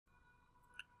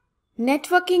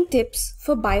Networking tips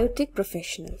for biotech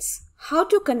professionals. How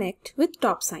to connect with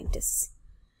top scientists.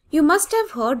 You must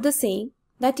have heard the saying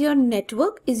that your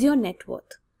network is your net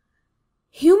worth.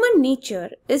 Human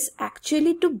nature is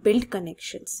actually to build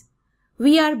connections.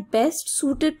 We are best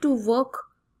suited to work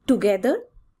together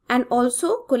and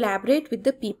also collaborate with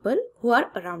the people who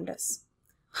are around us.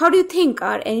 How do you think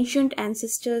our ancient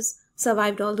ancestors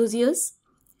survived all those years?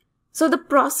 So the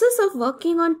process of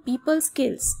working on people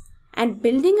skills and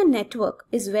building a network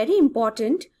is very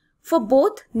important for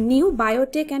both new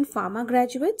biotech and pharma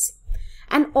graduates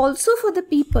and also for the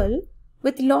people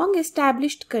with long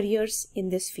established careers in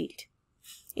this field.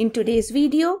 In today's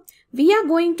video, we are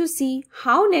going to see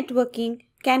how networking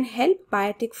can help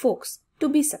biotech folks to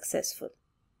be successful.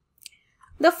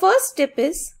 The first tip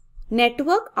is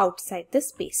network outside the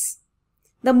space.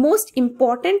 The most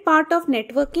important part of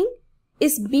networking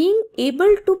is being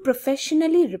able to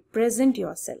professionally represent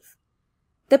yourself.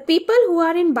 The people who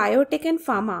are in biotech and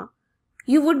pharma,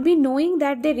 you would be knowing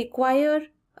that they require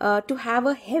to have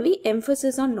a heavy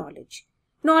emphasis on knowledge.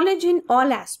 Knowledge in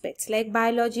all aspects like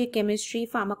biology, chemistry,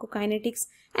 pharmacokinetics,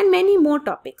 and many more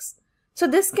topics. So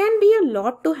this can be a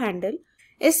lot to handle,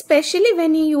 especially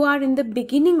when you are in the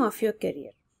beginning of your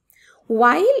career.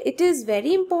 While it is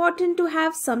very important to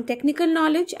have some technical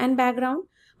knowledge and background,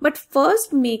 but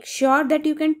first make sure that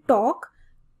you can talk,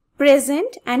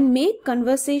 present and make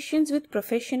conversations with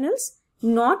professionals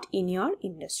not in your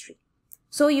industry.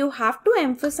 So you have to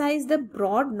emphasize the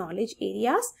broad knowledge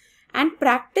areas and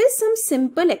practice some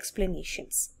simple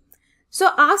explanations.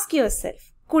 So ask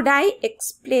yourself, could I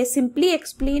simply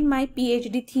explain my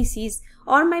PhD thesis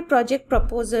or my project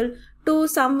proposal to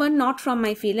someone not from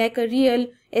my field, like a real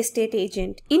estate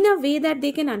agent, in a way that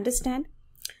they can understand?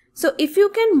 So if you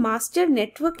can master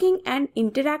networking and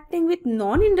interacting with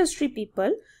non-industry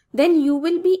people, then you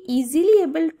will be easily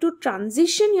able to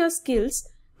transition your skills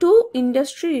to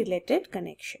industry-related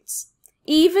connections.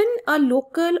 Even a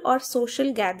local or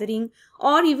social gathering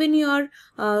or even your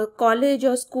college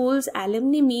or school's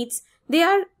alumni meets, they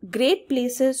are great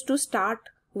places to start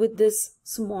with this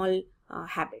small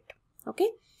habit. Okay.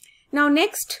 Now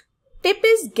next tip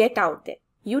is get out there.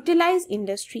 Utilize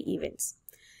industry events.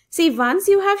 See, once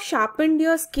you have sharpened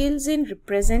your skills in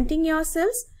representing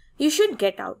yourselves, you should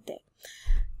get out there.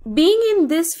 Being in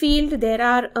this field, there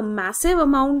are a massive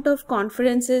amount of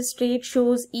conferences, trade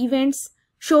shows, events,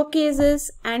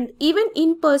 showcases, and even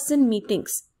in-person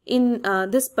meetings in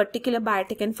this particular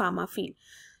biotech and pharma field.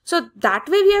 So that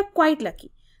way we are quite lucky.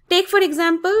 Take for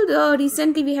example,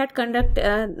 recently we had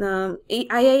IISc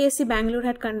Bangalore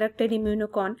had conducted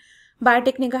Immunocon.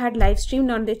 Biotechnica had live streamed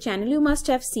on their channel. You must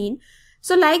have seen.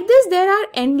 So like this, there are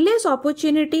endless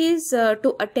opportunities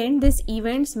to attend these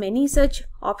events. Many such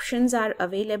options are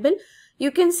available.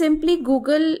 You can simply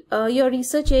Google your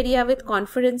research area with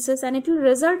conferences and it will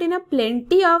result in a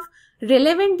plenty of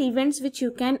relevant events which you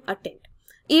can attend.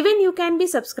 Even you can be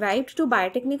subscribed to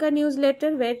Biotechnica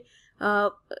newsletter where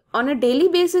on a daily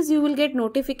basis you will get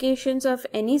notifications of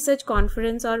any such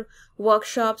conference or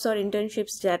workshops or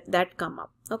internships that come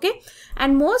up. Okay.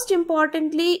 And most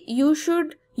importantly, you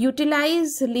should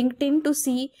utilize LinkedIn to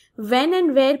see when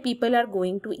and where people are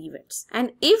going to events,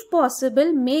 and if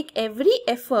possible make every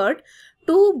effort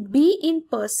to be in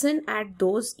person at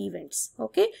those events.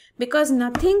 Okay, because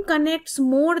nothing connects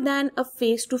more than a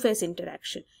face-to-face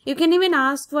interaction. You can even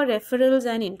ask for referrals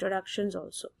and introductions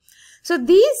also. So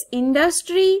these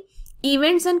industry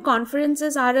events and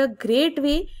conferences are a great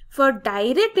way for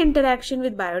direct interaction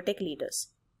with biotech leaders.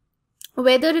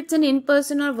 Whether it's an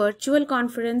in-person or virtual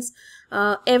conference,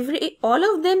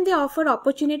 all of them, they offer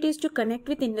opportunities to connect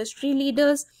with industry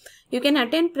leaders. You can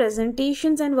attend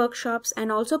presentations and workshops and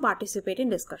also participate in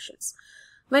discussions.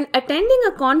 When attending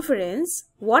a conference,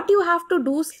 what you have to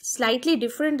do slightly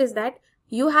different is that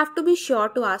you have to be sure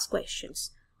to ask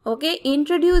questions. Okay,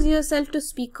 introduce yourself to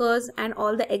speakers and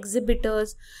all the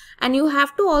exhibitors, and you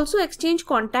have to also exchange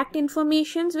contact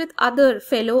informations with other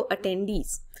fellow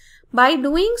attendees. By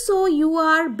doing so, you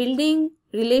are building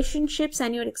relationships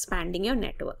and you're expanding your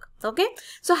network. Okay,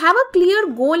 so have a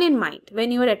clear goal in mind when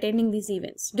you are attending these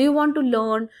events. Do you want to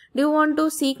learn? Do you want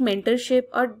to seek mentorship,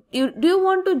 or do you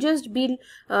want to just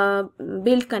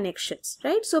build connections,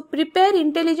 right? So prepare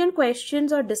intelligent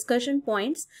questions or discussion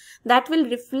points that will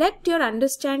reflect your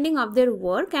understanding of their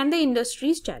work and the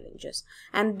industry's challenges.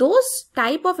 And those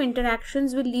type of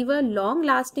interactions will leave a long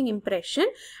lasting impression,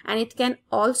 and it can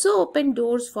also open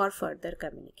doors for further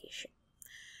communication.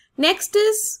 Next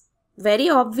is very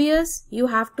obvious, you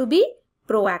have to be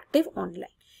proactive online.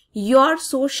 Your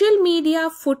social media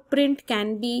footprint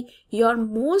can be your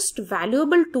most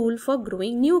valuable tool for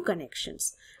growing new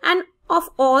connections. And of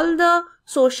all the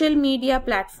social media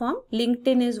platform,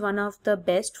 LinkedIn is one of the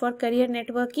best for career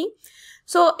networking.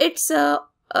 So it's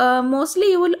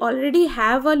mostly you will already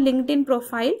have a LinkedIn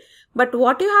profile, but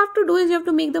what you have to do is you have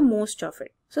to make the most of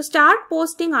it. So start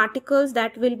posting articles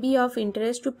that will be of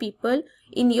interest to people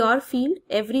in your field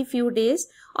every few days,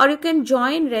 or you can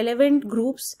join relevant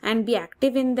groups and be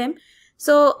active in them.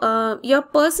 So your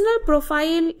personal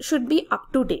profile should be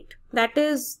up to date. That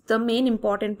is the main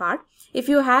important part. If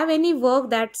you have any work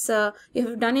that's, if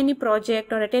you've done any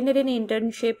project or attended any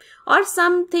internship or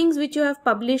some things which you have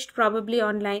published probably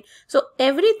online, so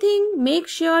everything, make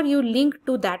sure you link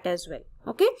to that as well.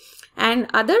 Okay. And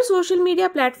other social media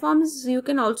platforms you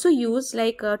can also use,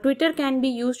 like Twitter can be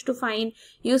used to find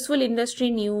useful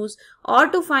industry news or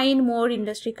to find more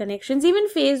industry connections. Even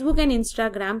Facebook and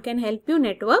Instagram can help you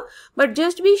network, but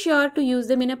just be sure to use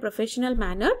them in a professional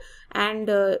manner and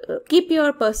keep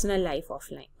your personal life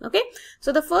offline. Okay.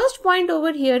 So the first point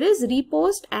over here is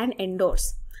repost and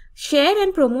endorse. Share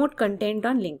and promote content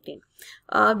on LinkedIn.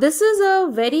 This is a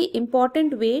very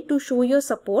important way to show your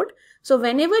support. So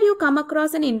whenever you come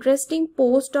across an interesting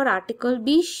post or article,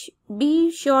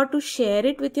 be sure to share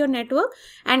it with your network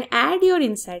and add your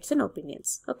insights and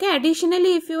opinions. Okay.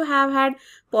 Additionally, if you have had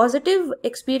positive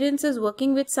experiences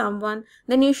working with someone,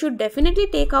 then you should definitely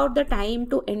take out the time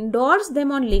to endorse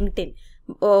them on LinkedIn.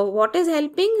 What is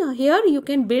helping here, you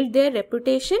can build their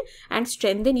reputation and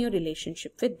strengthen your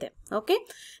relationship with them. Okay.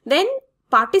 Then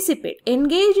participate,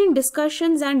 engage in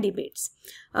discussions and debates.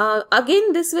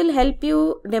 Again, this will help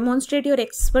you demonstrate your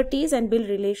expertise and build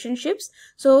relationships.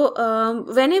 So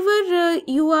whenever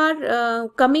you are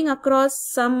coming across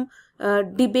some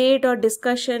debate or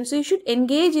discussion, so you should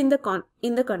engage in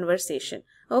the conversation.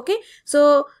 Okay.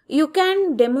 So you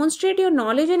can demonstrate your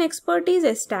knowledge and expertise,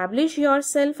 establish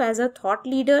yourself as a thought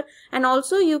leader, and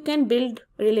also you can build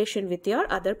relation with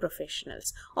your other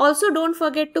professionals. Also, don't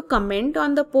forget to comment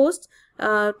on the post.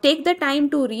 Take the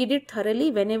time to read it thoroughly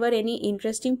whenever any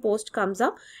interesting post comes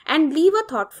up and leave a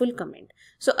thoughtful comment.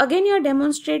 So again, you are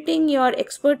demonstrating your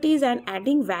expertise and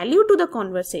adding value to the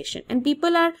conversation, and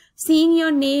people are seeing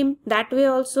your name. That way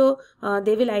also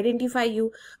they will identify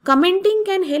you. Commenting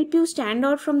can help you stand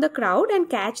out from the crowd and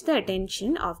catch the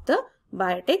attention of the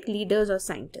biotech leaders or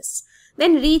scientists.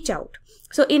 Then reach out.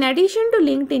 So in addition to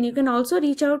LinkedIn, you can also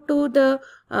reach out to the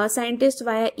scientists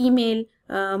via email.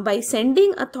 By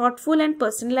sending a thoughtful and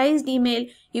personalized email,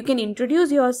 you can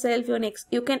introduce yourself.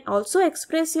 You can also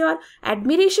express your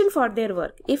admiration for their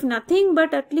work. If nothing,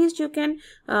 but at least you can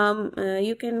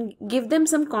give them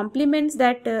some compliments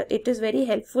that it is very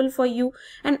helpful for you,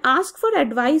 and ask for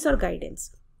advice or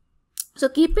guidance. So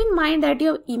keep in mind that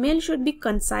your email should be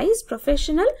concise,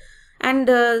 professional, and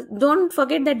don't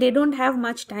forget that they don't have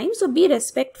much time. So be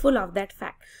respectful of that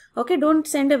fact. Okay, don't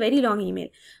send a very long email.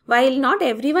 While not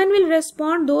everyone will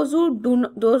respond, those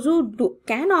who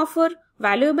can offer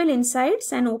valuable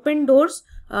insights and open doors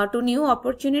to new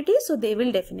opportunities, so they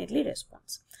will definitely respond.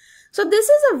 So this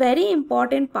is a very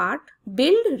important part.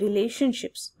 Build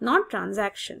relationships, not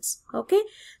transactions. Okay.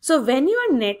 So when you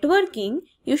are networking,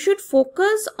 you should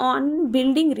focus on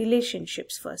building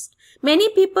relationships first.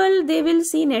 Many people, they will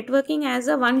see networking as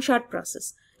a one-shot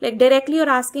process. Like directly you're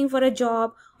asking for a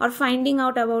job or finding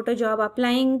out about a job,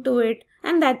 applying to it,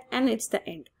 and it's the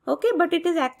end. Okay, but it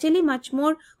is actually much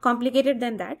more complicated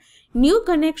than that. New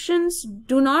connections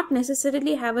do not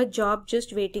necessarily have a job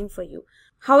just waiting for you.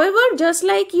 However, just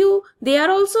like you, they are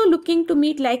also looking to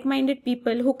meet like-minded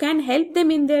people who can help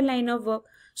them in their line of work.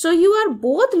 So you are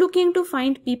both looking to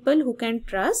find people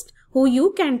who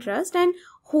you can trust, and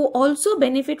who also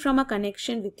benefit from a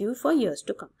connection with you for years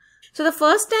to come. So the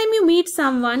first time you meet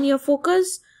someone, your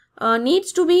focus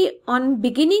needs to be on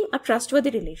beginning a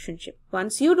trustworthy relationship.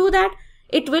 Once you do that,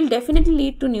 it will definitely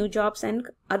lead to new jobs, and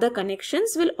other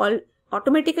connections will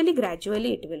automatically,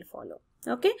 gradually it will follow.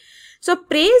 Okay. So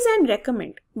praise and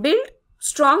recommend. Build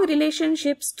strong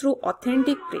relationships through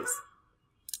authentic praise.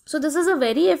 So this is a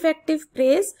very effective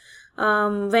praise.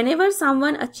 Whenever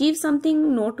someone achieves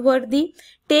something noteworthy,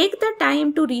 take the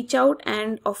time to reach out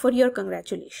and offer your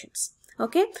congratulations.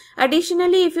 Okay.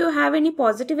 Additionally, if you have any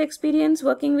positive experience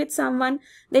working with someone,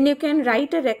 then you can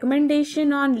write a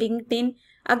recommendation on LinkedIn.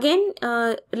 Again,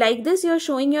 like this, you're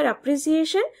showing your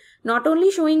appreciation, not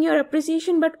only showing your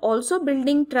appreciation, but also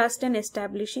building trust and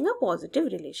establishing a positive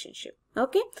relationship.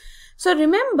 Okay. So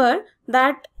remember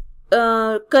that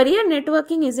career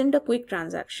networking isn't a quick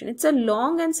transaction. It's a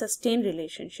long and sustained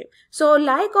relationship. So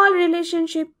like all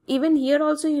relationship, even here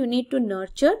also you need to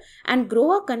nurture and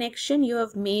grow a connection you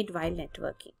have made while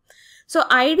networking. So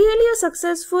ideally, a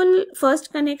successful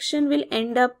first connection will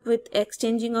end up with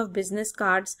exchanging of business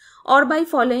cards or by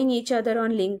following each other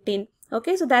on LinkedIn.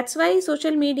 Okay, so that's why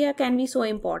social media can be so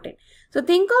important. So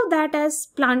think of that as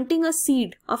planting a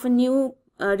seed of a new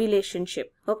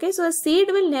relationship. Okay, so a seed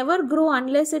will never grow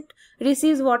unless it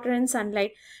receives water and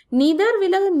sunlight. Neither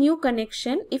will a new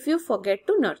connection if you forget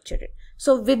to nurture it.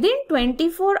 So within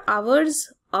 24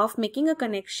 hours of making a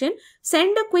connection,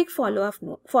 send a quick follow-up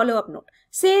note.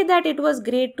 Say that it was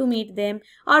great to meet them,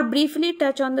 or briefly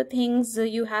touch on the things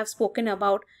you have spoken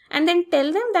about, and then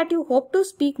tell them that you hope to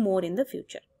speak more in the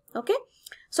future. Okay.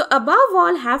 So above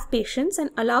all, have patience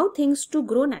and allow things to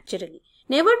grow naturally.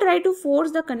 Never try to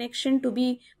force the connection to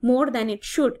be more than it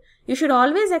should. You should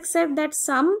always accept that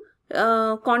some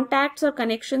contacts or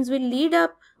connections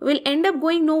will end up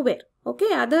going nowhere.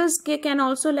 Okay, others can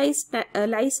also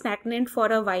lie stagnant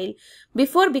for a while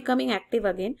before becoming active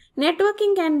again.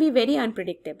 Networking can be very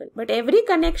unpredictable, but every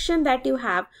connection that you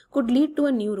have could lead to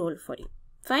a new role for you.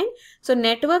 Fine. So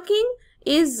networking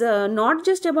is not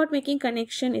just about making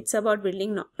connection, it's about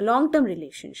building long-term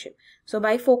relationship. So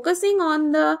by focusing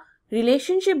on the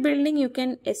relationship building, you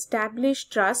can establish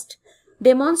trust,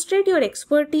 demonstrate your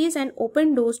expertise, and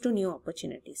open doors to new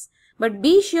opportunities. But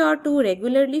be sure to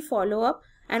regularly follow up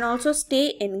and also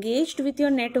stay engaged with your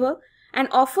network and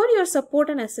offer your support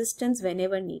and assistance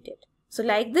whenever needed. So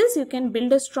like this, you can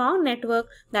build a strong network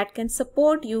that can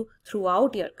support you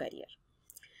throughout your career.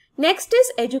 Next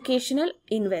is educational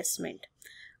investment.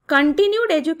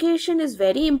 Continued education is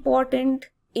very important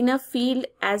in a field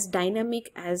as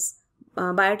dynamic as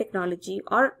biotechnology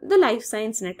or the life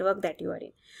science network that you are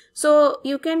in. So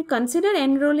you can consider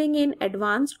enrolling in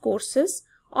advanced courses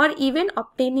or even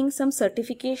obtaining some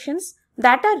certifications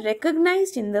that are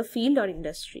recognized in the field or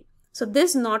industry. So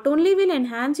this not only will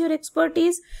enhance your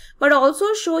expertise, but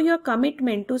also show your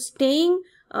commitment to staying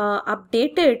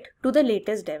updated to the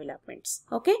latest developments.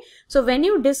 Okay. So when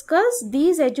you discuss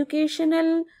these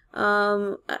educational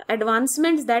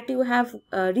advancements that you have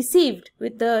received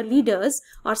with the leaders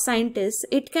or scientists,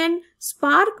 it can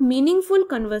spark meaningful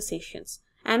conversations.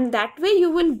 And that way you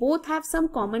will both have some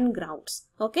common grounds.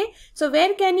 Okay. So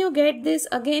where can you get this?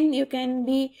 Again, you can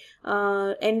be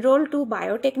enrolled to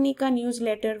Biotechnica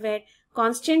newsletter, where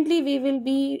constantly we will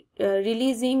be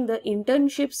releasing the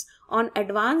internships on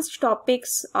advanced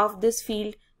topics of this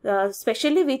field,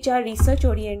 especially which are research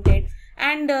oriented.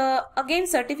 And again,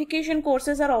 certification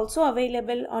courses are also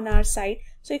available on our site.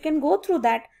 So you can go through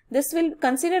that. This will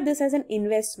consider this as an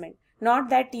investment, not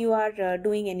that you are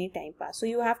doing any time pass. So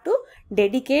you have to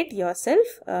dedicate yourself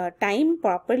time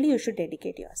properly. You should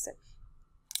dedicate yourself.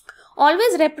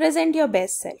 Always represent your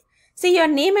best self. See, your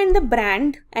name and the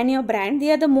brand your brand,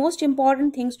 they are the most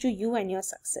important things to you and your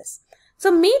success.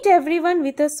 So meet everyone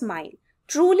with a smile.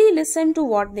 Truly listen to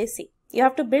what they say. You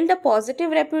have to build a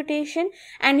positive reputation,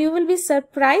 and you will be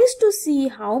surprised to see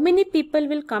how many people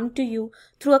will come to you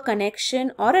through a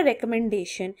connection or a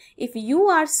recommendation if you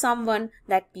are someone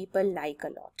that people like a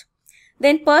lot.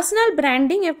 Then personal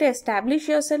branding, you have to establish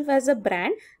yourself as a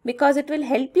brand because it will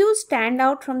help you stand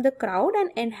out from the crowd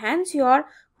and enhance your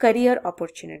career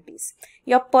opportunities.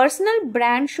 Your personal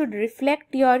brand should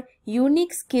reflect your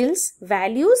unique skills,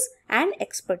 values, and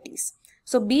expertise.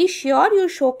 So be sure you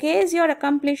showcase your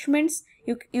accomplishments.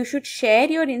 You should share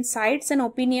your insights and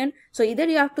opinion. So either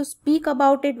you have to speak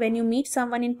about it when you meet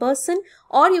someone in person,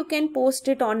 or you can post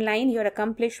it online, your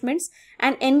accomplishments,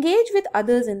 and engage with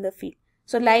others in the field.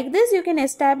 So like this, you can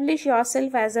establish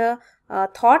yourself as a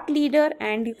thought leader,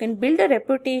 and you can build a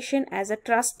reputation as a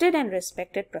trusted and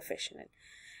respected professional.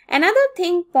 Another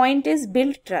point is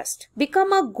build trust.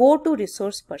 Become a go-to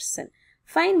resource person.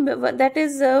 Fine, that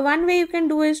is one way you can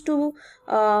do is to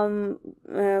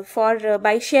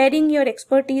by sharing your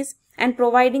expertise and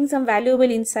providing some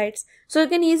valuable insights. So you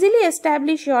can easily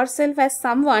establish yourself as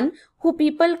someone who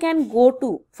people can go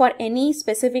to for any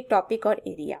specific topic or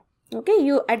area. Okay,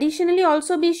 you additionally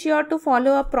also be sure to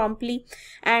follow up promptly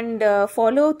and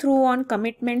follow through on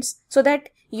commitments so that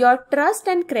your trust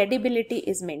and credibility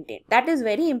is maintained. That is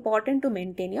very important to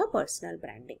maintain your personal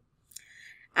branding.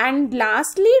 And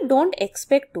lastly, don't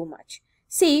expect too much.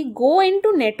 See, go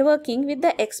into networking with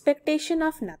the expectation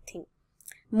of nothing.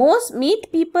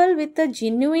 Meet people with a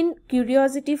genuine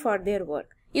curiosity for their work.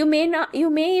 You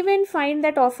may even find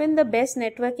that often the best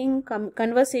networking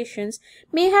conversations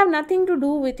may have nothing to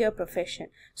do with your profession.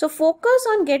 So focus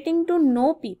on getting to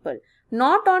know people,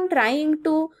 not on trying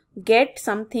to get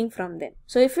something from them.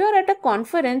 So if you are at a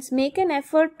conference, make an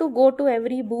effort to go to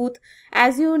every booth,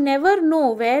 as you never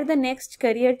know where the next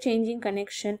career changing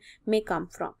connection may come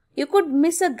from. You could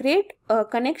miss a great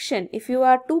connection if you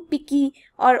are too picky,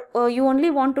 or you only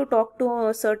want to talk to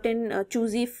a certain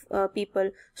choosy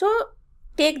people. So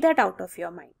take that out of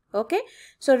your mind. Okay,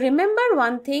 so remember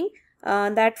one thing,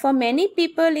 that for many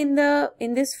people in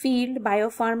this field,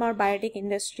 biopharma or biotech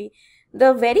industry,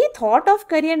 the very thought of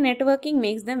career networking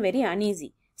makes them very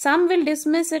uneasy. Some will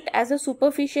dismiss it as a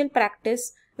superficial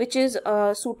practice which is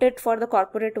suited for the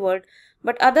corporate world,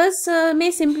 but others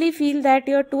may simply feel that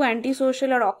you're too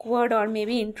antisocial or awkward or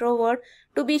maybe introvert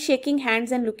to be shaking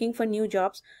hands and looking for new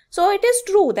jobs. So it is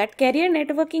true that career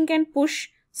networking can push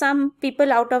some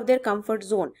people out of their comfort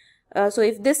zone. So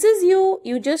if this is you,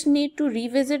 you just need to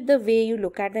revisit the way you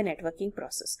look at the networking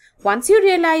process. Once you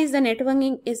realize the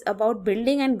networking is about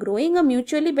building and growing a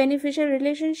mutually beneficial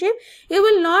relationship, you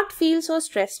will not feel so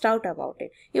stressed out about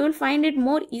it. You will find it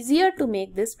more easier to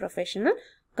make this professional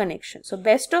connection. So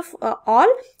best of all,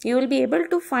 you will be able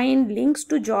to find links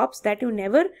to jobs that you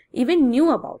never even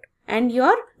knew about, and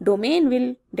your domain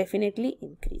will definitely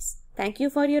increase. Thank you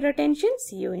for your attention.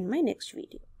 See you in my next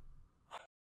video.